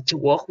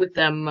work with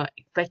them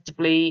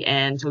effectively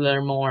and to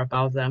learn more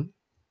about them.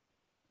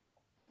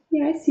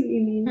 Yeah, I see what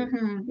you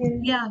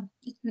mean. Yeah,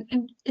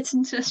 it's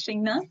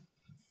interesting, no?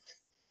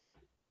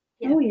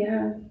 Oh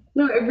yeah.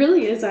 No, it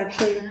really is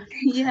actually.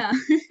 Yeah.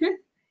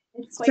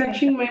 It's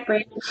stretching my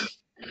brain.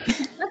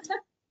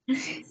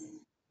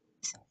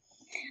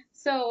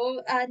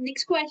 So,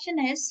 next question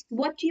is,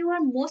 what you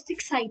are most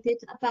excited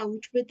about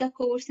with the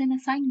course and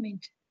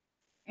assignment?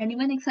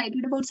 Anyone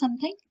excited about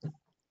something?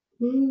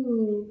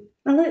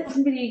 I'll let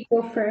somebody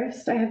go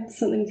first. I have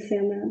something to say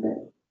on that,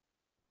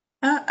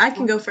 but I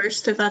can go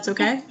first if that's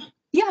okay.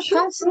 Yeah, of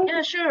course.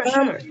 Yeah,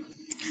 sure.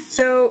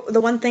 So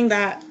the one thing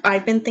that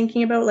I've been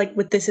thinking about, like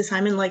with this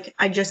assignment, like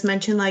I just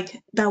mentioned,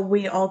 like that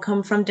we all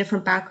come from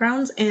different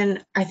backgrounds,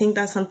 and I think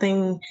that's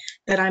something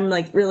that I'm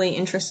like really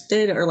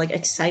interested or like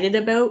excited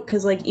about,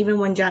 because like even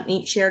when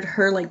Japneet shared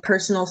her like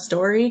personal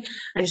story,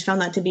 I just found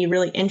that to be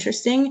really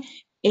interesting,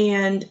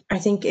 and I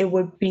think it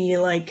would be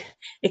like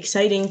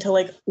exciting to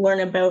like learn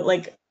about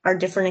like our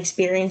different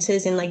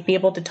experiences and like be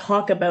able to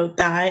talk about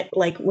that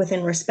like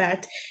within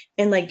respect,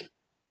 and like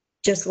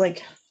just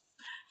like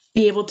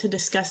be able to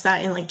discuss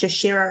that and like just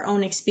share our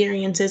own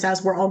experiences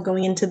as we're all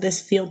going into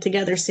this field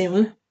together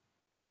soon.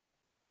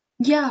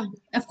 Yeah,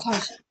 of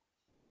course.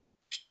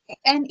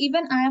 And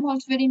even I am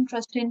also very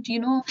interested,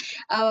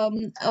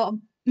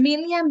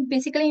 mainly I'm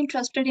basically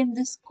interested in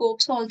the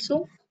scopes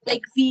also.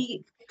 Like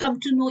we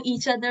come to know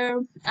each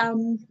other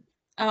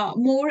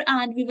more,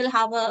 and we will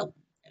have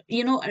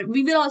we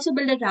will also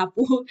build a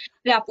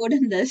rapport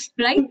in this,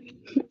 right?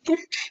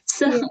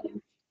 So yeah.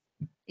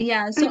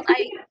 yeah, I so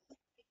think,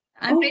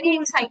 I'm go very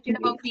on, excited Stephanie.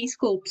 about these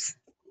scopes.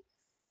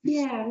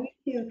 Yeah, me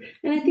too.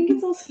 And I think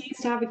it's also nice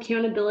to have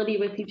accountability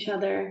with each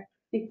other.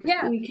 Like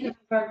Yeah, we can have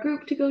our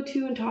group to go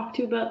to and talk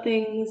to about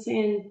things,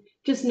 and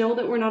just know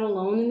that we're not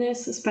alone in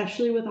this,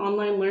 especially with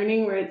online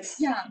learning where it's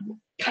yeah,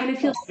 kind of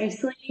feels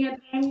isolating at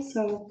times.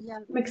 So Yeah,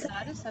 I'm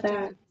excited that is about such a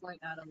that. good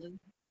point, Natalie.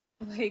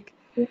 Like,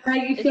 Yeah,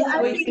 you it's feel I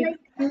that way so, feel too.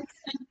 like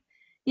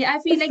yeah, I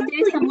feel like there is Especially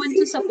you someone to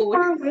seem so support.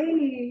 far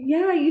away.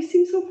 Yeah, you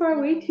seem so far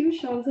away yeah. too,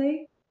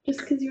 Shanze. Just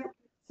because you're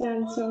a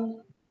fan,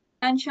 so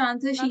And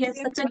Shanta, she Not has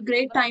today, such a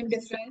great time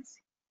numbers, you difference.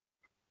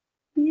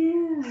 guys.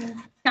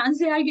 yeah.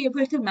 Shanta, are you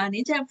able to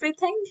manage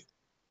everything?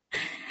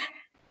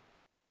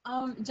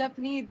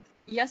 Japneet,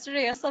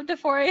 yesterday I slept at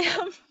 4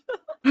 a.m.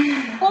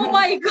 Oh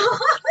my god!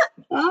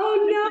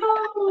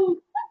 Oh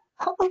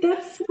no!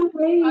 That's so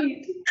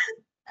late.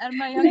 And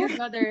my younger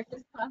brother,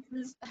 his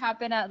classes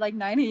happen at like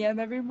 9 a.m.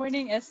 every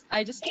morning. As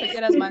I just took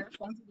it as my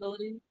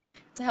responsibility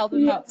to help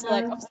him out. So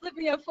like, Yeah. I'm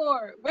sleeping at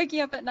 4,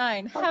 waking up at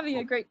 9, having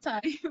a great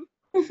time.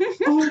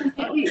 Oh,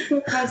 wait,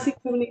 4, 5, 6,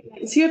 7, 8,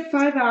 9. So you had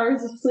 5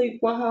 hours of sleep.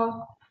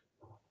 Wow.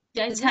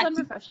 Yeah, Is it's this hectic.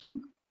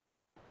 unprofessional?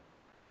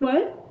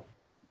 What?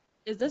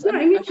 Is this No,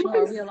 I mean, unprofessional?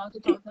 Are we allowed to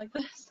talk like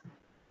this?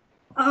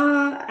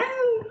 I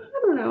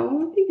don't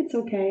know. I think it's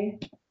okay.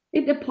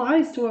 It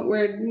applies to what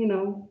we're,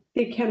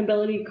 the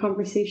accountability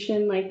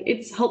conversation. Like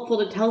it's helpful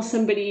to tell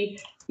somebody,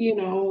 you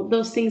know,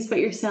 those things about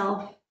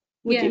yourself,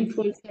 which Yeah.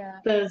 influence Yeah.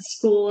 the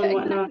school and Yeah,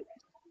 whatnot.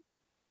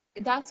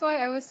 That's why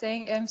I was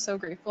saying I'm so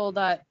grateful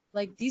that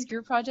like these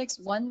group projects,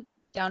 one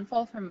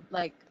downfall from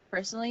like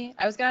personally,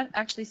 I was gonna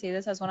actually say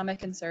this as one of my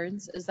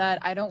concerns is that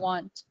I don't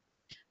want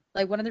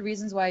like one of the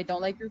reasons why I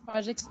don't like group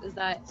projects is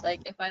that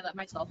like if I let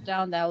myself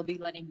down, that will be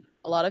letting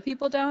a lot of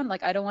people down.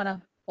 Like I don't want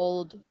to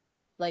hold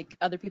like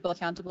other people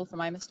accountable for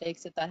my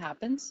mistakes if that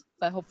happens,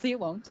 but hopefully it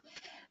won't.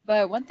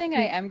 But one thing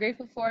I am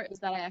grateful for is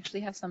that I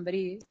actually have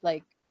somebody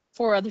like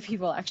four other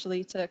people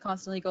actually to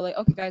constantly go like,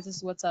 okay guys, this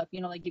is what's up,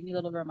 you know, like give me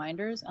little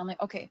reminders. I'm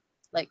like, okay,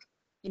 like,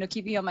 you know,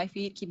 keep me on my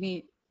feet, keep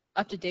me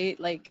up to date,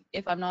 like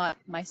if I'm not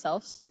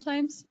myself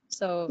sometimes.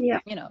 So, Yeah.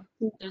 you know,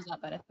 there's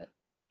that benefit.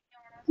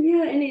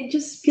 Yeah, and it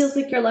just feels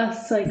like you're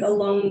less like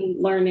alone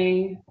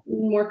learning,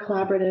 more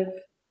collaborative.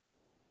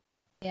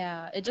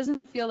 Yeah, it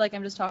doesn't feel like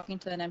I'm just talking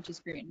to an empty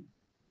screen.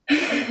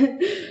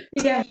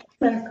 Yeah,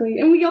 exactly.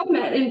 And we all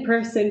met in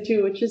person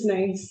too, which is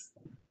nice.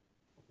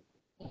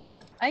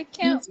 I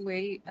can't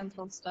wait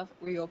until stuff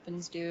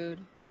reopens, dude.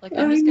 Like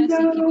I'm I just gonna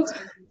see know. people's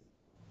faces.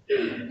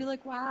 I'm gonna be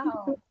like,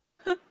 wow,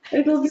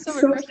 It'll this be is so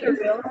so refreshing.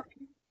 surreal.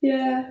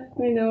 Yeah,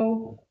 I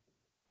know.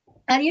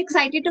 Are you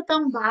excited to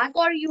come back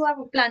or you are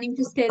planning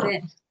to stay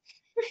there?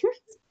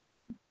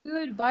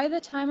 Dude, by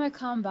the time I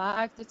come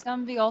back, it's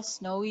gonna be all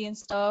snowy and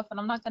stuff, and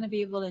I'm not gonna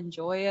be able to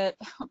enjoy it.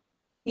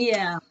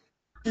 Yeah.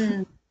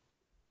 Mm.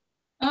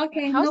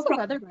 Okay, How's no the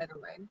problem. weather, by the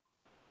way?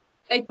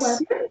 It's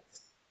Weather?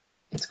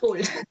 it's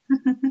cold.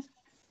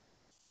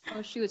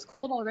 Oh shoot, it's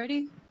cold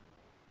already?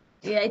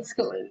 Yeah, it's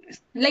cold.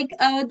 Like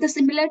the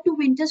similar to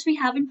winters we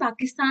have in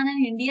Pakistan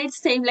and India, it's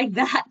same like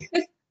that.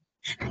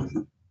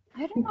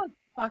 I don't know.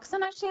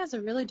 Pakistan actually has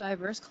a really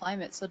diverse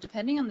climate, so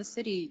depending on the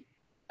city,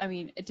 I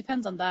mean, it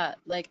depends on that.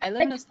 Like I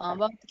live in Like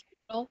Islamabad, the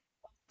capital,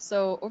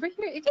 so over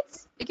here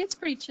it gets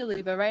pretty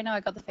chilly, but right now I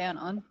got the fan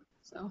on,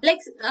 so. like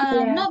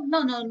Yeah.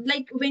 no.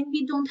 Like when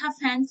we don't have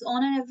fans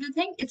on and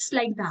everything, it's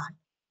like that.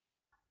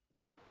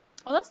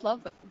 Oh, that's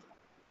lovely.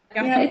 I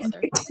Yeah. didn't Yeah, know it's this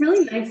there. it's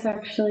really nice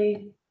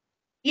actually.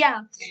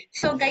 Yeah.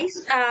 So guys,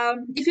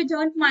 if you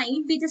don't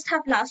mind, we just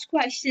have last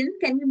question.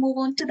 Can we move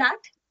on to that?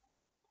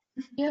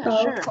 Yeah, Oh,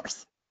 Of sure.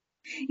 course.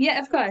 Yeah,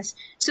 of course.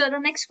 So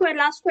the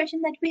last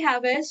question that we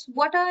have is,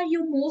 what are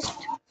you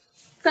most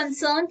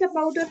concerned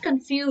about or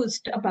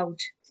confused about?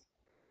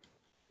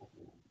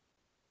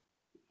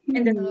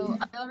 In the So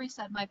I already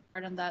said my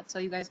part on that, so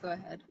you guys go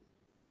ahead.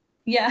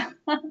 yeah.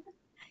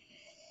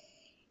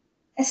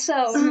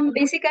 So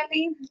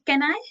basically,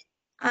 can I?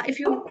 If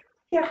you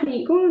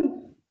Japneet, go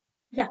on.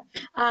 Yeah.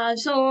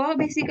 So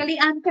basically,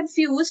 I'm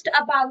confused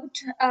about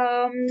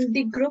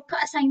the group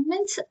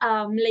assignments.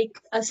 Like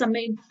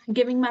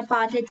giving my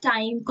part at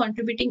time,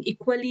 contributing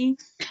equally.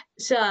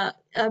 So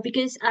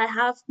because I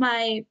have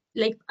my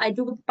like I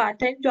do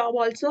part-time job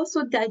also,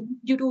 so that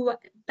due to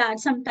that,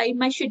 sometimes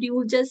my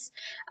schedule just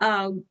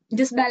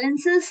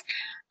balances,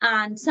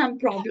 and some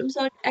problems.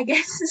 Or I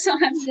guess so.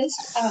 I'm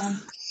just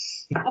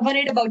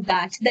worried about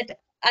that. That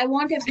I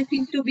want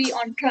everything to be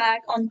on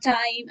track, on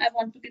time. I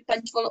want to be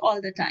punctual all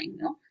the time. You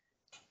know.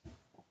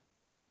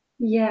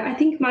 Yeah, I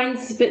think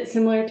mine's a bit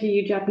similar to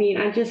you, Japneet.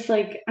 I just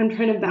like I'm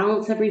trying to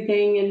balance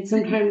everything, and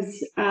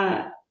sometimes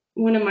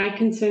one of my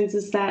concerns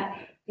is that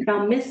like,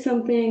 I'll miss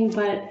something,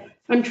 but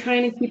I'm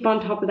trying to keep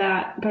on top of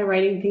that by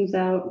writing things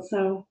out.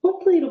 So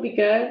hopefully it'll be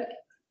good.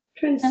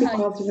 Trying to stay Uh-huh.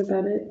 positive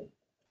about it.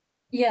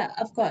 Yeah,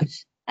 of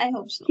course. I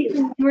hope so.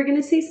 Caitlin, you were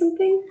gonna say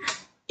something?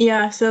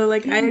 Yeah, so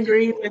like I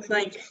agree with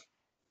like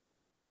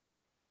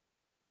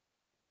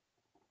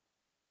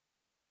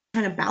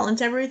kind of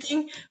balance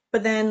everything,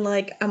 but then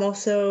like I'm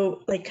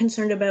also like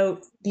concerned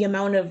about the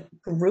amount of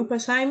group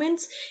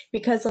assignments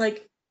because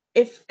like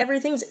if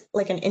everything's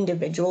like an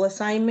individual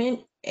assignment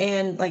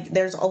and like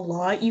there's a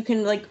lot, you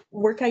can like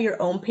work at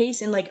your own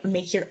pace and like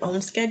make your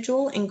own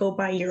schedule and go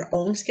by your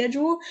own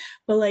schedule.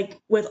 But like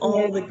with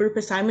all the group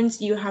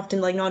assignments, you have to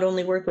like not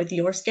only work with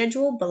your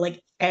schedule, but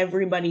like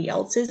everybody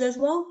else's as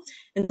well.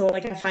 And so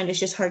like I find it's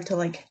just hard to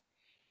like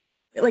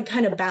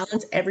kind of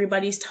balance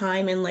everybody's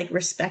time and like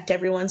respect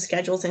everyone's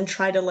schedules and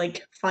try to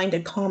like find a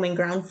common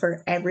ground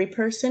for every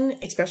person,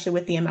 especially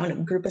with the amount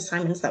of group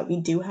assignments that we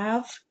do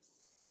have.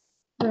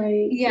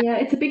 Right. Yeah. Yeah,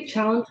 it's a big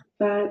challenge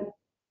with that.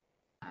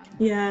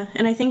 Yeah,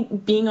 and I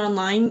think being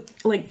online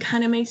like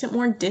kind of makes it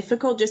more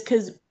difficult just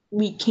because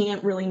we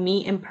can't really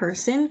meet in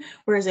person.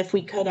 Whereas if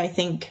we could, I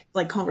think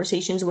like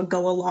conversations would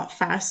go a lot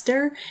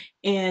faster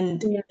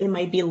and Yeah. it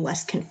might be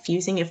less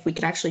confusing if we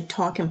could actually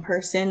talk in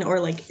person or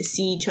like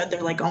see each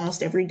other like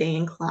almost every day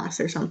in class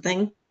or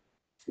something.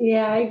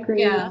 Yeah, I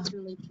agree. Yeah. That's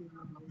really true.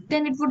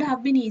 Then it would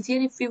have been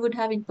easier if we would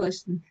have in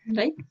person,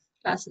 right?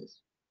 Classes.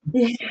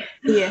 Yeah.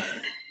 Yeah.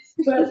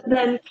 But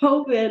then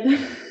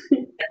COVID.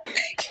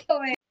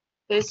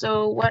 Okay,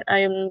 so what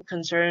I'm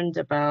concerned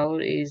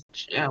about is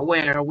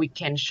where we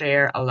can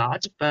share a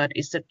lot, but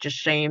it's such a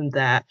shame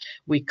that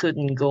we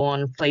couldn't go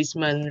on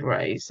placement,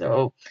 right?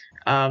 So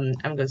I'm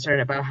concerned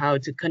about how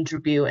to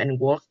contribute and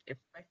work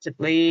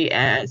effectively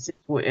since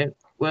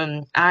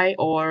when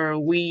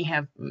we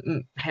have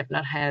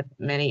not had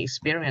many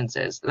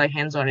experiences, like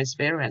hands-on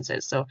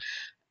experiences. So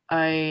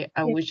I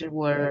wish it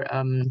were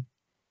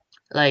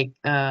like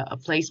a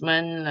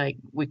placement, like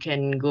we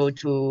can go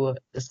to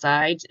the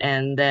site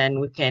and then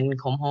we can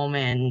come home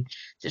and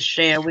just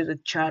share with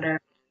each other.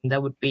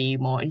 That would be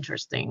more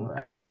interesting,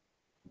 right?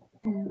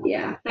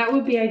 Yeah, that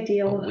would be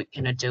ideal. We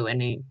cannot do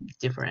any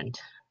different.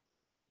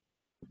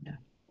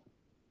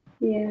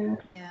 Yeah.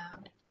 Yeah.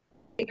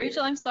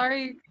 Rachel, I'm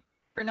sorry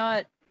for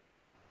not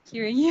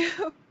hearing you,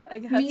 I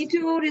guess. Me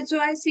too, Ritu.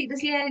 I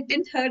seriously, I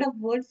didn't heard a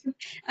word.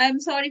 I'm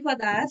sorry for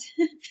that.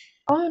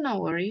 Oh, no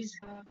worries.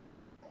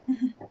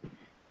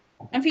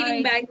 I'm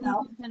feeling Alright, bad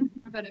now. we can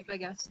wrap it up, I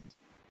guess.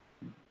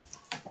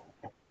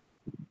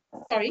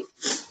 Sorry.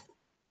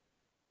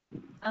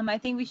 I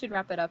think we should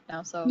wrap it up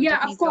now. So Yeah,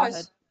 Japneet, of go ahead.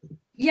 course.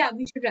 Yeah,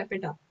 we should wrap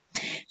it up.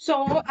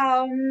 So,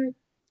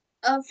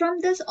 from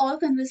this all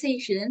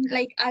conversation,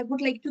 like I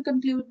would like to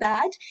conclude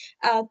that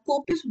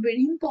COPE is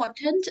very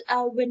important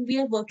when we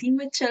are working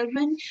with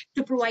children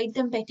to provide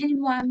them better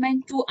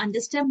environment, to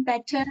understand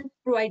better,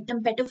 provide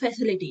them better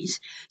facilities.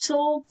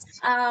 So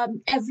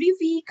every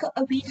week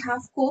we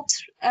have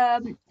COPEs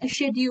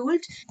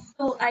scheduled.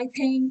 So I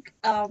think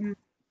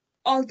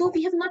although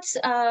we have not,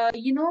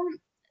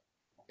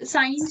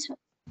 signed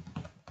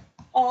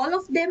all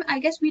of them, I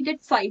guess we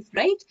did 5,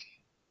 right?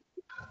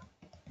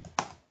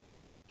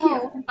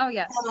 So, Oh,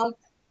 yes.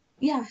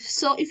 yeah.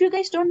 So if you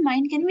guys don't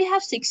mind, can we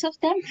have 6 of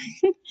them?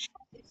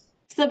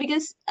 So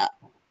because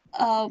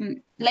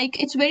like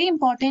it's very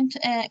important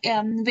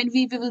when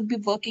we will be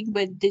working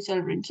with the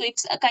children. So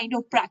it's a kind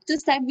of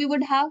practice that we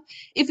would have.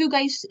 If you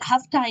guys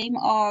have time,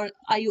 or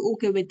are you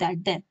okay with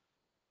that then?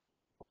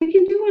 We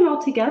can do one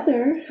all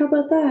together. How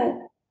about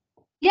that?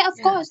 Yeah, of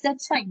Yeah. course,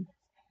 that's fine.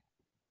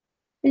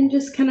 And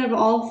just kind of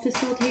all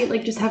facilitate,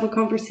 like just have a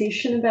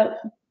conversation about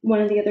one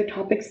of the other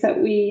topics that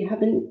we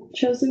haven't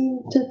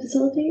chosen to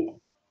facilitate.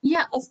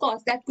 Yeah, of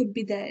course, that could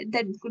be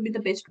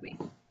the best way.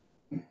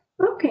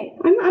 Okay,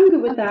 I'm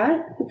good with Okay.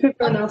 that. If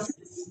everyone Okay. else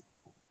is.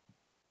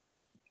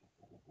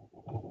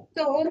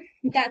 So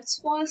that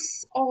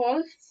was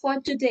all for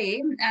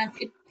today, and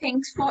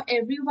thanks for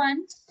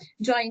everyone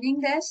joining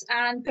this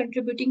and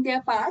contributing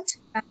their part.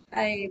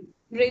 I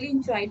really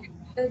enjoyed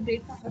a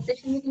great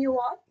conversation with you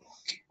all.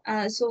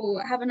 So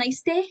have a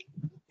nice day.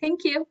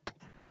 Thank you.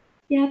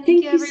 Yeah, Thank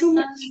thank you, you so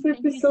much everyone. for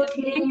Thank you,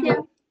 facilitating. Thank Japneet.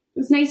 you. It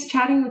was nice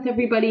chatting with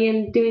everybody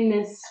and doing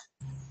this.